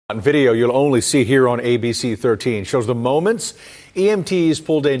On video you'll only see here on ABC 13 shows the moments EMTs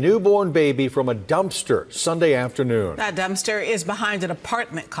pulled a newborn baby from a dumpster Sunday afternoon. That dumpster is behind an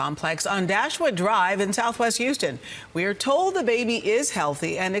apartment complex on Dashwood Drive in Southwest Houston. We are told the baby is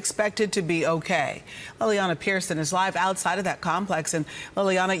healthy and expected to be okay. Liliana Pearson is live outside of that complex. And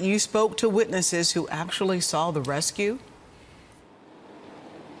Liliana, you spoke to witnesses who actually saw the rescue.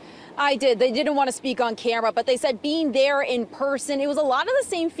 I did. They didn't want to speak on camera, but they said being there in person, it was a lot of the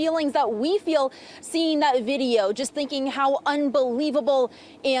same feelings that we feel seeing that video, just thinking how unbelievable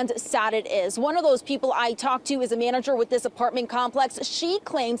and sad it is. One of those people I talked to is a manager with this apartment complex. She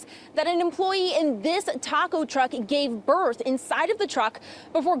claims that an employee in this taco truck gave birth inside of the truck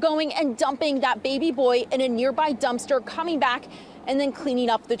before going and dumping that baby boy in a nearby dumpster, coming back and then cleaning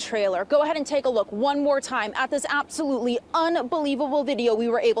up the trailer. Go ahead and take a look one more time at this absolutely unbelievable video we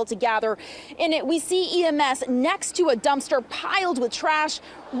were able to gather. In it, we see EMS next to a dumpster piled with trash,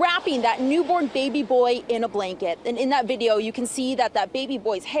 wrapping that newborn baby boy in a blanket. And in that video, you can see that that baby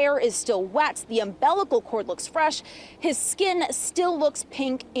boy's hair is still wet. The umbilical cord looks fresh. His skin still looks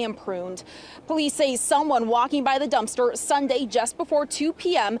pink and pruned. Police say someone walking by the dumpster Sunday just before 2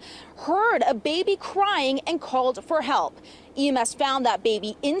 p.m. heard a baby crying and called for help. EMS found that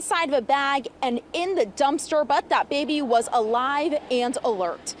baby inside of a bag and in the dumpster, but that baby was alive and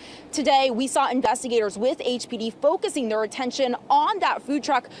alert. Today, we saw investigators with HPD focusing their attention on that food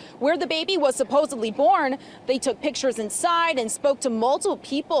truck where the baby was supposedly born. They took pictures inside and spoke to multiple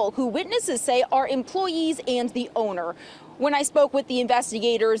people who witnesses say are employees and the owner. When I spoke with the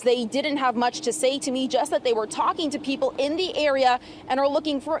investigators, they didn't have much to say to me, just that they were talking to people in the area and are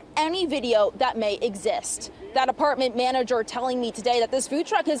looking for any video that may exist. That apartment manager telling me today that this food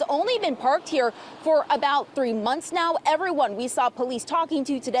truck has only been parked here for about 3 months now. Everyone we saw police talking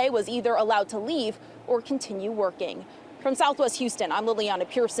to today was either allowed to leave or continue working. From Southwest Houston, I'm Liliana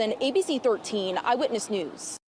Pearson, ABC 13 Eyewitness News.